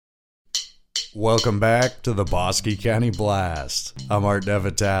Welcome back to the Bosque County Blast. I'm Art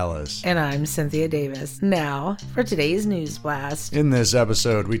DeVitalis. And I'm Cynthia Davis. Now, for today's News Blast. In this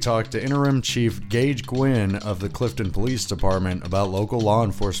episode, we talked to Interim Chief Gage Gwynn of the Clifton Police Department about local law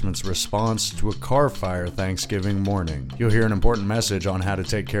enforcement's response to a car fire Thanksgiving morning. You'll hear an important message on how to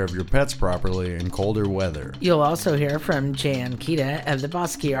take care of your pets properly in colder weather. You'll also hear from Jan Kita of the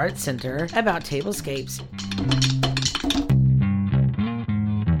Bosque Art Center about tablescapes.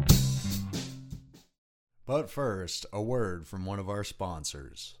 But first, a word from one of our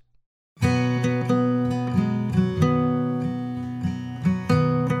sponsors. The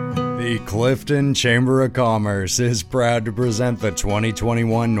Clifton Chamber of Commerce is proud to present the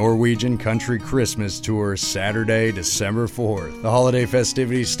 2021 Norwegian Country Christmas Tour Saturday, December 4th. The holiday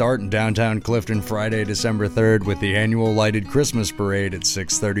festivities start in downtown Clifton Friday, December 3rd with the annual lighted Christmas parade at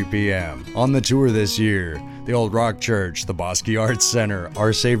 6:30 p.m. On the tour this year, the Old Rock Church, the Bosque Arts Center,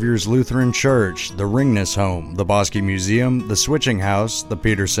 Our Savior's Lutheran Church, the Ringness Home, the Bosque Museum, the Switching House, the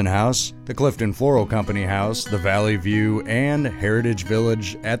Peterson House, the Clifton Floral Company House, the Valley View, and Heritage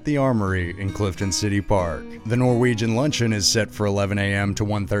Village at the Armory in Clifton City Park. The Norwegian luncheon is set for 11 a.m. to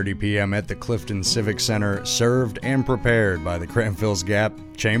 1:30 p.m. at the Clifton Civic Center, served and prepared by the Cranfills Gap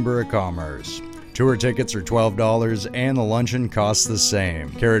Chamber of Commerce. Tour tickets are $12 and the luncheon costs the same.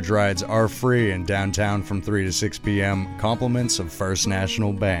 Carriage rides are free in downtown from 3 to 6 p.m. Compliments of First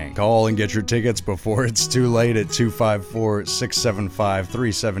National Bank. Call and get your tickets before it's too late at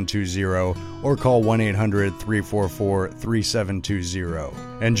 254-675-3720 or call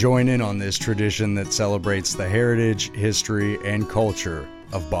 1-800-344-3720 and join in on this tradition that celebrates the heritage, history, and culture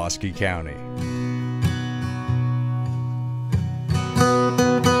of Bosque County.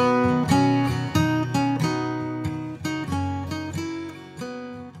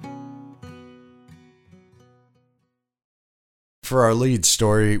 For our lead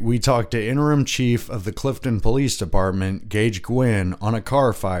story, we talked to Interim Chief of the Clifton Police Department, Gage Gwynn, on a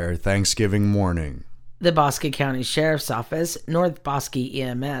car fire Thanksgiving morning. The Bosque County Sheriff's Office, North Bosque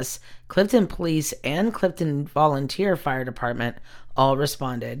EMS, Clifton Police, and Clifton Volunteer Fire Department all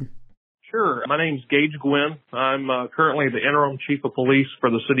responded. Sure. My name's Gage Gwynn. I'm currently the Interim Chief of Police for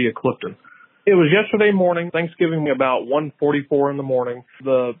the City of Clifton. It was yesterday morning, Thanksgiving, about 1:44 in the morning.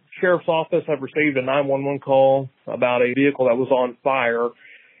 The Sheriff's Office had received a 911 call about a vehicle that was on fire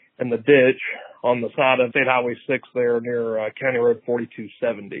in the ditch on the side of State Highway 6 there near County Road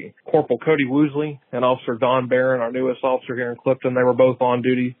 4270. Corporal Cody Woosley and Officer Don Barron, our newest officer here in Clifton, they were both on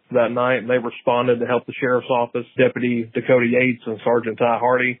duty that night, and they responded to help the Sheriff's Office, Deputy Dakota Yates and Sergeant Ty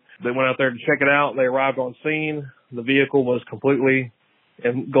Hardy. They went out there to check it out. They arrived on scene. The vehicle was completely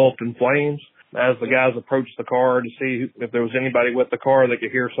engulfed in flames. As the guys approached the car to see if there was anybody with the car, they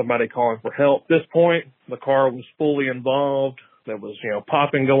could hear somebody calling for help. At this point, the car was fully involved. There was,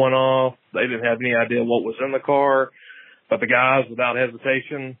 popping going off. They didn't have any idea what was in the car. But the guys, without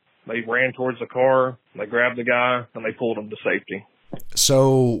hesitation, they ran towards the car. They grabbed the guy, and they pulled him to safety.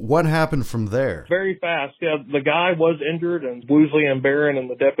 So what happened from there? Very fast. Yeah, the guy was injured, and Woosley and Barron and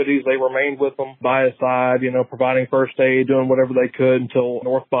the deputies, they remained with him by his side, providing first aid, doing whatever they could until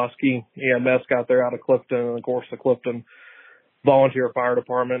North Bosque EMS got there out of Clifton, and of course the Clifton Volunteer Fire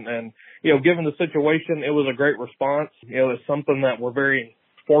Department. And, given the situation, it was a great response. It's something that we're very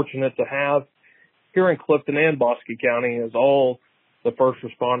fortunate to have here in Clifton and Bosque County, as all the first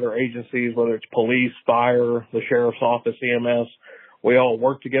responder agencies, whether it's police, fire, the Sheriff's Office, EMS, we all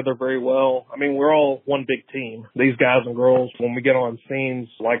work together very well. I mean, we're all one big team. These guys and girls, when we get on scenes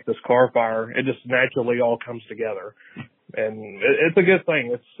like this car fire, it just naturally all comes together. And it's a good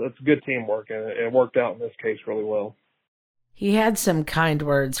thing. It's good teamwork, and it worked out in this case really well. He had some kind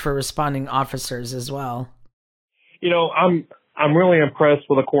words for responding officers as well. I'm really impressed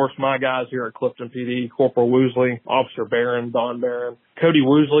with, of course, my guys here at Clifton PD, Corporal Woosley, Officer Barron, Don Barron. Cody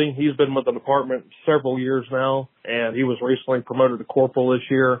Woosley, he's been with the department several years now, and he was recently promoted to corporal this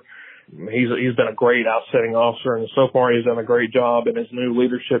year. He's been a great outsetting officer, and so far he's done a great job in his new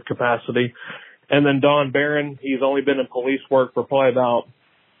leadership capacity. And then Don Barron, he's only been in police work for probably about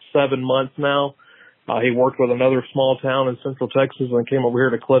 7 months now. He worked with another small town in Central Texas and came over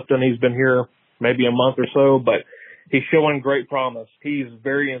here to Clifton. He's been here maybe a month or so, but he's showing great promise. He's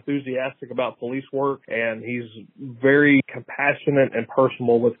very enthusiastic about police work, and he's very compassionate and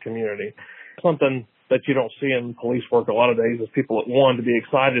personable with the community. Something that you don't see in police work a lot of days is people that want to be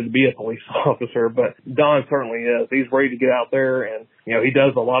excited to be a police officer, but Don certainly is. He's ready to get out there, and, he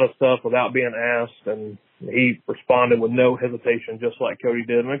does a lot of stuff without being asked, and he responded with no hesitation, just like Cody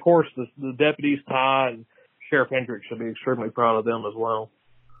did. And, of course, the deputies, Ty and Sheriff Hendricks, should be extremely proud of them as well.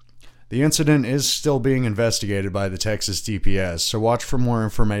 The incident is still being investigated by the Texas DPS, so watch for more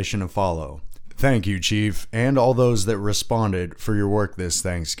information to follow. Thank you, Chief, and all those that responded for your work this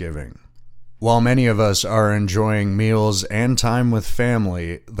Thanksgiving. While many of us are enjoying meals and time with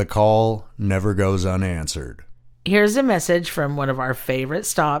family, the call never goes unanswered. Here's a message from one of our favorite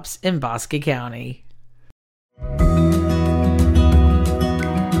stops in Bosque County.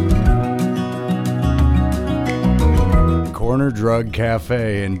 Corner Drug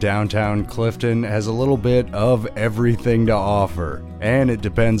Cafe in downtown Clifton has a little bit of everything to offer, and it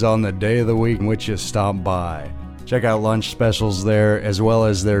depends on the day of the week in which you stop by. Check out lunch specials there, as well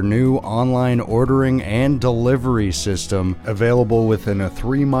as their new online ordering and delivery system available within a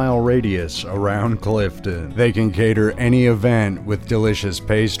 3-mile radius around Clifton. They can cater any event with delicious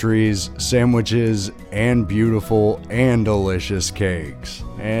pastries, sandwiches, and beautiful and delicious cakes.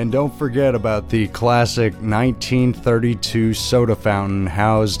 And don't forget about the classic 1932 soda fountain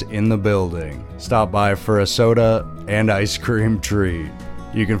housed in the building. Stop by for a soda and ice cream treat.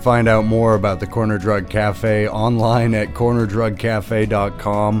 You can find out more about the Corner Drug Cafe online at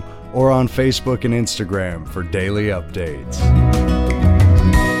cornerdrugcafe.com or on Facebook and Instagram for daily updates.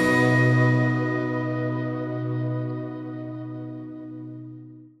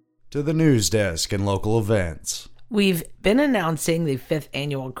 To the news desk and local events. We've been announcing the 5th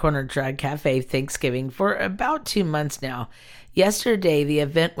annual Corner Drug Cafe Thanksgiving for about 2 months now. Yesterday, the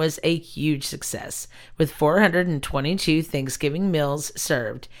event was a huge success, with 422 Thanksgiving meals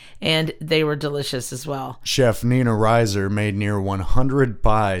served, and they were delicious as well. Chef Nina Reiser made near 100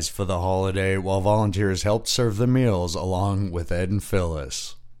 pies for the holiday, while volunteers helped serve the meals along with Ed and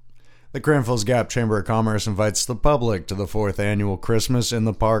Phyllis. The Cranfills Gap Chamber of Commerce invites the public to the 4th annual Christmas in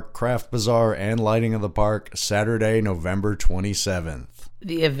the Park Craft Bazaar and Lighting of the Park, Saturday, November 27th.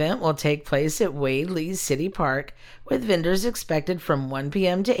 The event will take place at Wade Lee's City Park, with vendors expected from 1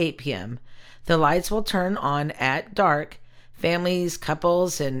 p.m. to 8 p.m. The lights will turn on at dark. Families,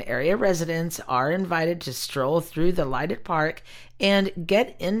 couples, and area residents are invited to stroll through the lighted park and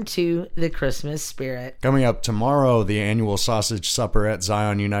get into the Christmas spirit. Coming up tomorrow, the annual Sausage Supper at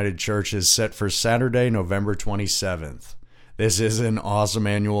Zion United Church is set for Saturday, November 27th. This is an awesome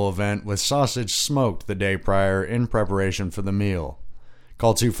annual event with sausage smoked the day prior in preparation for the meal.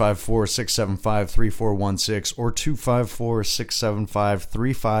 Call 254-675-3416 or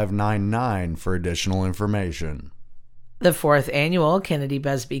 254-675-3599 for additional information. The 4th annual Kennedy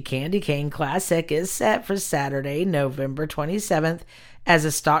Busby Candy Cane Classic is set for Saturday, November 27th as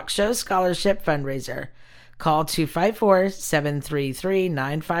a stock show scholarship fundraiser. Call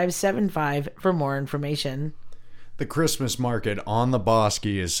 254-733-9575 for more information. The Christmas market on the Bosque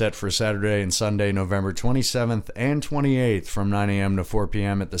is set for Saturday and Sunday, November 27th and 28th from 9 a.m. to 4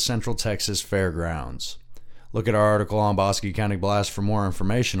 p.m. at the Central Texas Fairgrounds. Look at our article on Bosque County Blast for more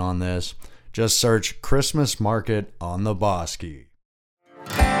information on this. Just search Christmas Market on the Bosque.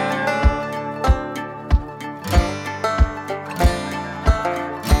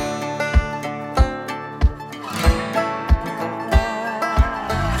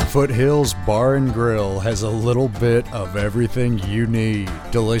 Foothills Bar and Grill has a little bit of everything you need.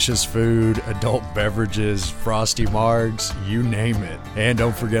 Delicious food, adult beverages, frosty margs, you name it. And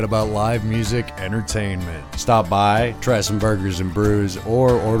don't forget about live music entertainment. Stop by, try some burgers and brews,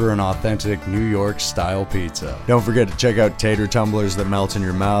 or order an authentic New York style pizza. Don't forget to check out tater tumblers that melt in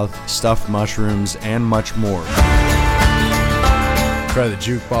your mouth, stuffed mushrooms, and much more. Try the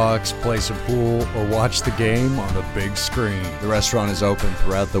jukebox, play some pool, or watch the game on the big screen. The restaurant is open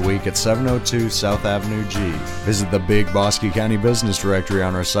throughout the week at 702 South Avenue G. Visit the Big Bosque County Business Directory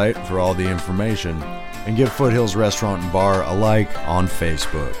on our site for all the information, and give Foothills Restaurant and Bar a like on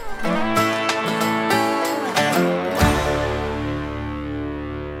Facebook.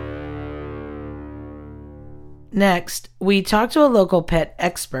 Next, we talked to a local pet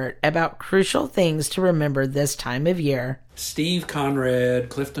expert about crucial things to remember this time of year. Steve Conrad,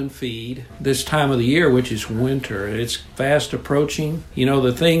 Clifton Feed. This time of the year, which is winter, it's fast approaching. You know,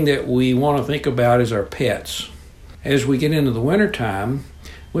 the thing that we want to think about is our pets. As we get into the wintertime,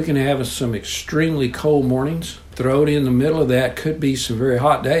 we can have some extremely cold mornings. Throw it in the middle of that could be some very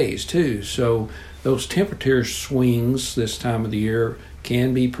hot days too. So those temperature swings this time of the year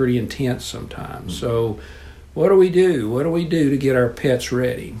can be pretty intense sometimes. So what do we do? What do we do to get our pets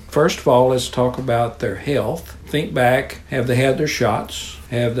ready? First of all, let's talk about their health. Think back, have they had their shots?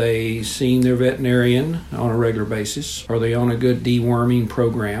 Have they seen their veterinarian on a regular basis? Are they on a good deworming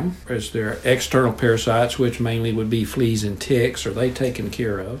program? Is there external parasites, which mainly would be fleas and ticks, are they taken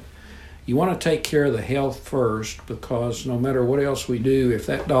care of? You want to take care of the health first, because no matter what else we do, if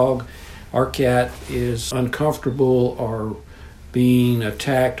that dog or cat is uncomfortable or being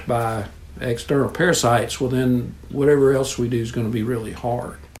attacked by external parasites, well then whatever else we do is going to be really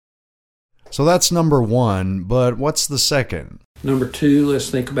hard. So that's number one, but what's the second? Number two, let's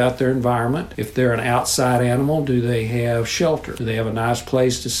think about their environment. If they're an outside animal, do they have shelter? Do they have a nice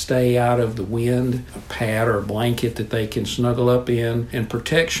place to stay out of the wind, a pad or a blanket that they can snuggle up in, and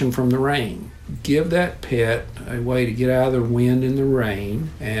protection from the rain? Give that pet a way to get out of the wind and the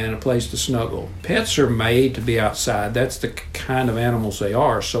rain and a place to snuggle. Pets are made to be outside. That's the kind of animals they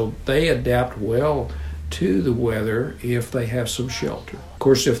are, so they adapt well to the weather if they have some shelter. Of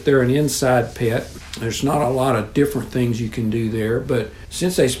course, if they're an inside pet, there's not a lot of different things you can do there, but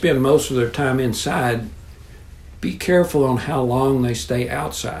since they spend most of their time inside, be careful on how long they stay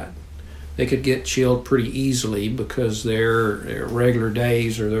outside. They could get chilled pretty easily because their regular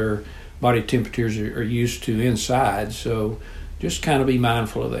days or their body temperatures are used to inside, so just kind of be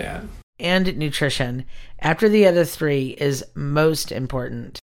mindful of that. And nutrition, after the other three, is most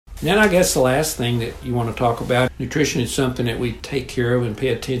important. Then I guess the last thing that you want to talk about, nutrition is something that we take care of and pay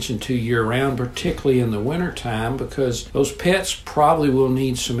attention to year-round, particularly in the wintertime, because those pets probably will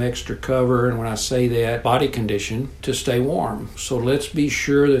need some extra cover, and when I say that, body condition, to stay warm. So let's be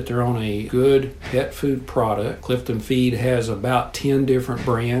sure that they're on a good pet food product. Clifton Feed has about 10 different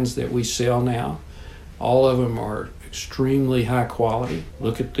brands that we sell now. All of them are extremely high quality.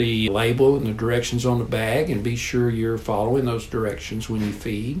 Look at the label and the directions on the bag and be sure you're following those directions when you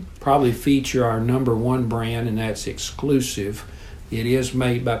feed. Probably feature our number one brand, and that's Exclusive. It is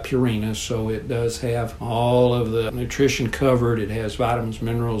made by Purina, so it does have all of the nutrition covered. It has vitamins,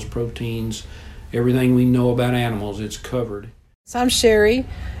 minerals, proteins, everything we know about animals, it's covered. So I'm Sherry,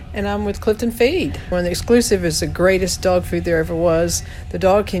 and I'm with Clifton Feed. When the Exclusive is the greatest dog food there ever was. The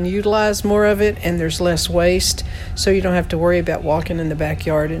dog can utilize more of it, and there's less waste, so you don't have to worry about walking in the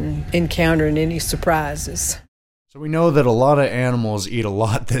backyard and encountering any surprises. So we know that a lot of animals eat a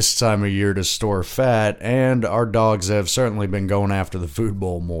lot this time of year to store fat, and our dogs have certainly been going after the food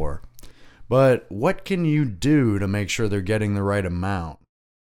bowl more. But what can you do to make sure they're getting the right amount?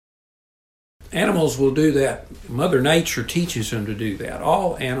 Animals will do that. Mother Nature teaches them to do that.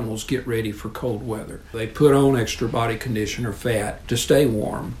 All animals get ready for cold weather. They put on extra body condition or fat to stay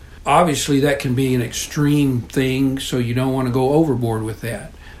warm. Obviously, that can be an extreme thing, so you don't want to go overboard with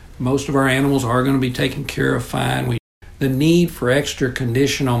that. Most of our animals are going to be taken care of fine. The need for extra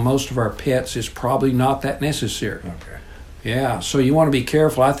condition on most of our pets is probably not that necessary. Okay. Yeah, so you want to be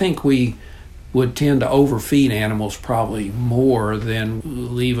careful. I think we would tend to overfeed animals probably more than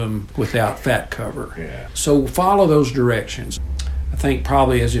leave them without fat cover. Yeah. So follow those directions. I think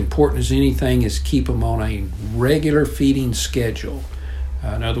probably as important as anything is keep them on a regular feeding schedule.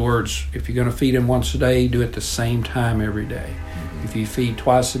 In other words, if you're going to feed them once a day, do it at the same time every day. If you feed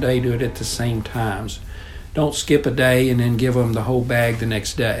twice a day, do it at the same times. Don't skip a day and then give them the whole bag the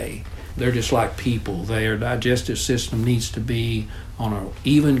next day. They're just like people. Their digestive system needs to be on an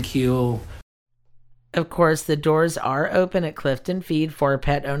even keel. Of course, the doors are open at Clifton Feed for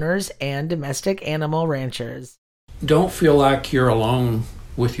pet owners and domestic animal ranchers. Don't feel like you're alone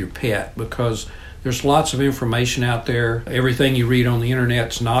with your pet, because there's lots of information out there. Everything you read on the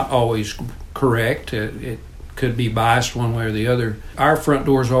internet's not always correct. It could be biased one way or the other. Our front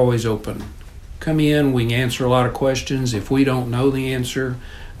door is always open. Come in, we can answer a lot of questions. If we don't know the answer,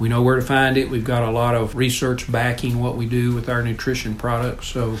 we know where to find it. We've got a lot of research backing what we do with our nutrition products.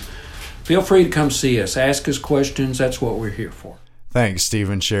 So feel free to come see us. Ask us questions. That's what we're here for. Thanks, Steve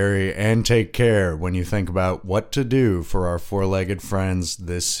and Sherry, and take care when you think about what to do for our four-legged friends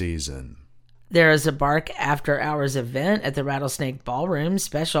this season. There is a Bark After Hours event at the Rattlesnake Ballroom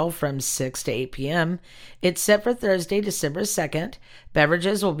special from 6 to 8 p.m. It's set for Thursday, December 2nd.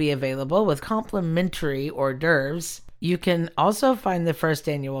 Beverages will be available with complimentary hors d'oeuvres. You can also find the first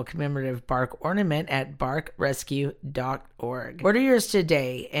annual commemorative bark ornament at barkrescue.org. Order yours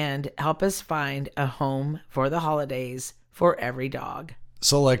today and help us find a home for the holidays for every dog.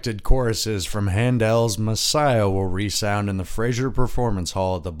 Selected choruses from Handel's Messiah will resound in the Fraser Performance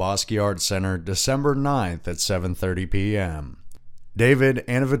Hall at the Bosque Art Center December 9th at 7:30 p.m. David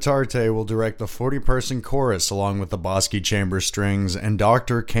Anavitarte will direct the 40-person chorus along with the Bosque Chamber Strings and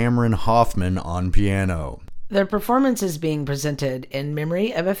Dr. Cameron Hoffman on piano. The performance is being presented in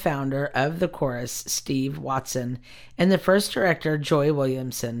memory of a founder of the chorus, Steve Watson, and the first director, Joy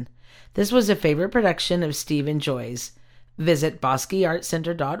Williamson. This was a favorite production of Steve and Joy's. Visit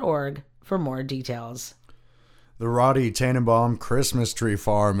bosqueartcenter.org for more details. The Roddy Tannenbaum Christmas Tree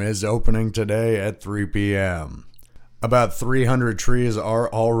Farm is opening today at 3 p.m. About 300 trees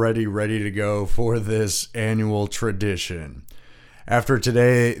are already ready to go for this annual tradition. After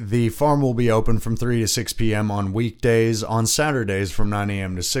today, the farm will be open from 3 to 6 p.m. on weekdays, on Saturdays from 9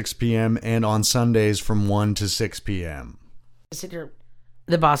 a.m. to 6 p.m., and on Sundays from 1 to 6 p.m. Sit here.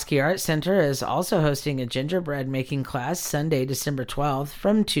 The Bosque Art Center is also hosting a gingerbread making class Sunday, December 12th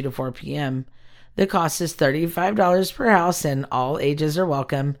from 2 to 4 p.m. The cost is $35 per house and all ages are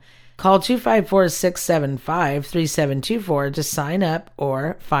welcome. Call 254-675-3724 to sign up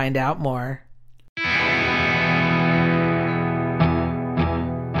or find out more.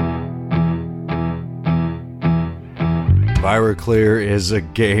 ViraClear is a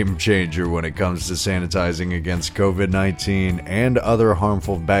game changer when it comes to sanitizing against COVID-19 and other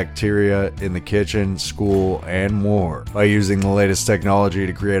harmful bacteria in the kitchen, school, and more. By using the latest technology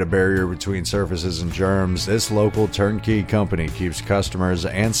to create a barrier between surfaces and germs, this local turnkey company keeps customers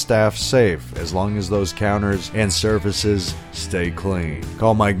and staff safe as long as those counters and surfaces stay clean.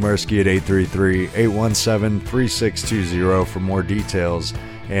 Call Mike Mursky at 833-817-3620 for more details,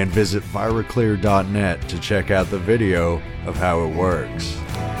 and visit ViraClear.net to check out the video of how it works.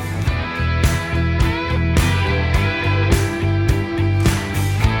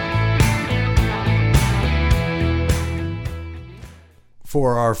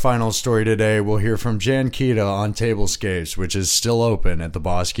 For our final story today, we'll hear from Jan Kita on Tablescapes, which is still open at the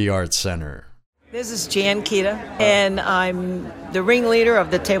Bosque Arts Center. This is Jan Kita, and I'm the ringleader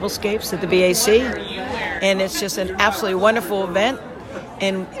of the Tablescapes at the BAC, and it's just an absolutely wonderful event.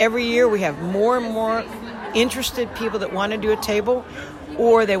 And every year we have more and more interested people that want to do a table,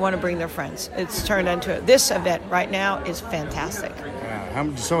 or they want to bring their friends. It's turned into it. This event right now is fantastic.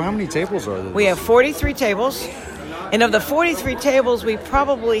 So how many tables are there? We have 43 tables, and of the 43 tables, we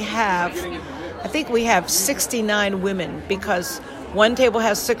probably have, I think we have 69 women, because one table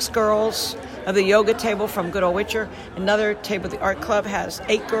has 6 girls. Of the yoga table from Good Old Witcher, another table at the art club has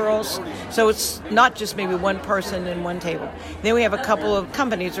 8 girls. So it's not just maybe one person in one table. Then we have a couple of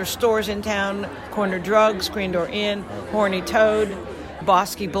companies or stores in town: Corner Drugs, Screen Door Inn, Horny Toad,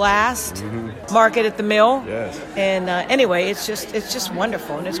 Bosque Blast, Market at the Mill. Yes. And anyway, it's just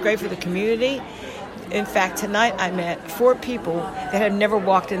wonderful, and it's great for the community. In fact, tonight I met 4 people that had never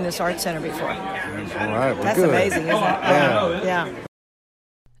walked in this art center before. All right, well, That's good. amazing, isn't it? Yeah.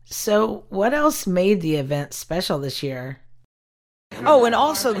 So, what else made the event special this year? Oh, and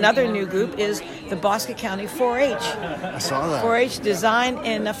also another new group is the Bosque County 4-H. I saw that. 4-H Design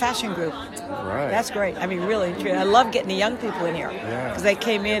and a Fashion Group. Right. That's great. I mean, really, truly. I love getting the young people in here because they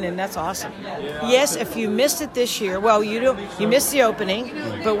came in, and that's awesome. Yes, if you missed it this year, well, you missed the opening,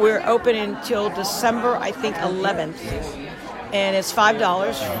 but we're open until December, I think, 11th. And it's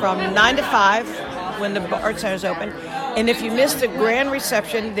 $5 from 9 to 5 when the art center is open. And if you missed the grand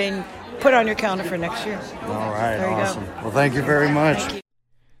reception, then put on your calendar for next year. All right, there you awesome. go. Well, thank you very much. Thank you.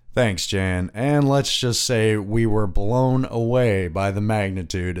 Thanks, Jan. And let's just say we were blown away by the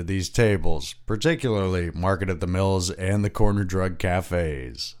magnitude of these tables, particularly Market at the Mills and the Corner Drug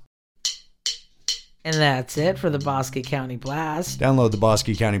Cafes. And that's it for the Bosque County Blast. Download the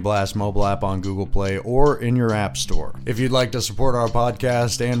Bosque County Blast mobile app on Google Play or in your app store. If you'd like to support our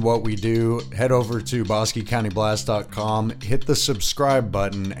podcast and what we do, head over to BosqueCountyBlast.com, hit the subscribe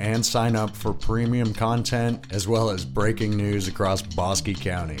button, and sign up for premium content as well as breaking news across Bosque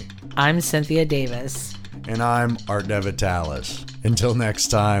County. I'm Cynthia Davis. And I'm Art DeVitalis. Until next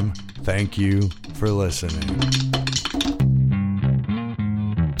time, thank you for listening.